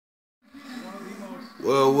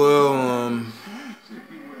Well,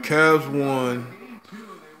 Cavs won,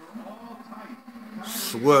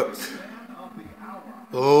 swept.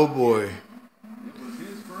 Oh boy.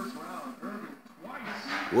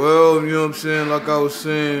 Well, you know what I'm saying? Like I was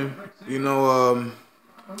saying, you know,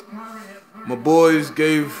 my boys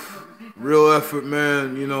gave real effort,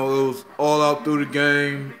 man. You know, it was all out through the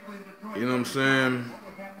game. You know what I'm saying?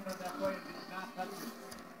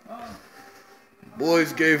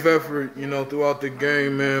 Boys gave effort, you know, throughout the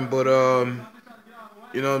game, man. But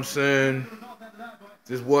you know what I'm saying?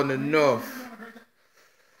 This wasn't enough.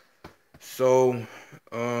 So,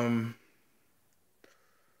 um,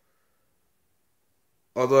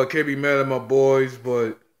 although I can't be mad at my boys,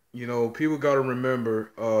 but you know, people got to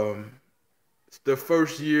remember, it's their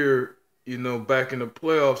first year, you know, back in the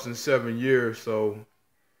playoffs in 7 years. So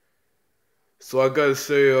I gotta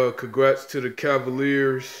say, congrats to the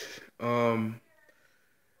Cavaliers. Um,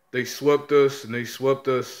 they swept us, and they swept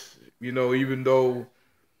us. You know, even though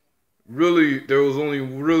really there was only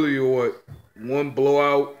really what one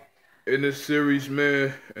blowout in this series,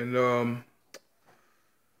 man, and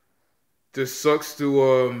this sucks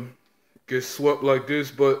to get swept like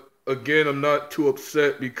this. But again, I'm not too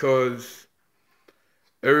upset because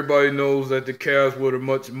everybody knows that the Cavs were a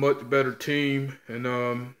much better team,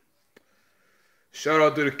 and shout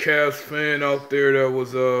out to the Cavs fan out there that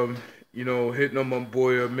was you know, hitting on my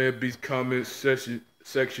boy Man Beast comment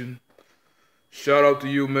section. Shout out to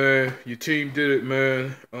you, man. Your team did it,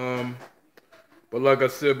 man. But like I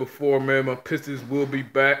said before, man, my Pistons will be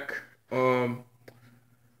back. If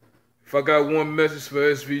I got one message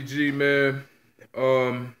for SVG, man,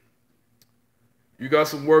 you got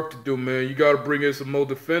some work to do, man. You got to bring in some more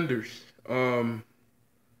defenders.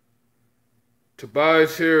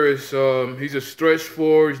 Tobias Harris, he's a stretch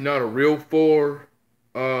four. He's not a real four.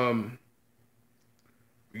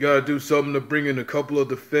 We got to do something to bring in a couple of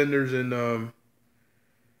defenders. And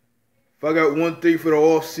if I got one thing for the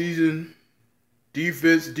off season,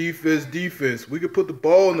 defense, defense, defense. We could put the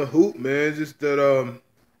ball in the hoop, man. It's just that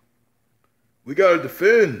we got to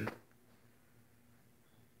defend.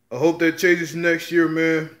 I hope that changes next year,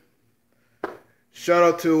 man. Shout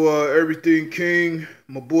out to Everything King,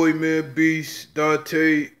 my boy Man Beast,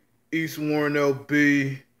 Dante, East Warren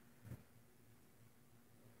LB,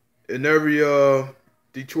 and every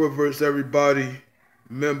Detroit versus everybody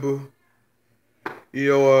member. You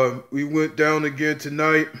know, we went down again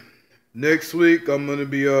tonight. Next week, I'm gonna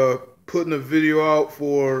be putting a video out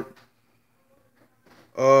for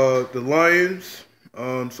the Lions.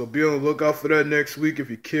 So be on the lookout for that next week if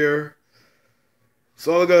you care. That's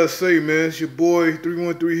all I gotta say, man. It's your boy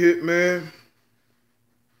 313 Hit, man.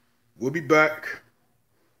 We'll be back.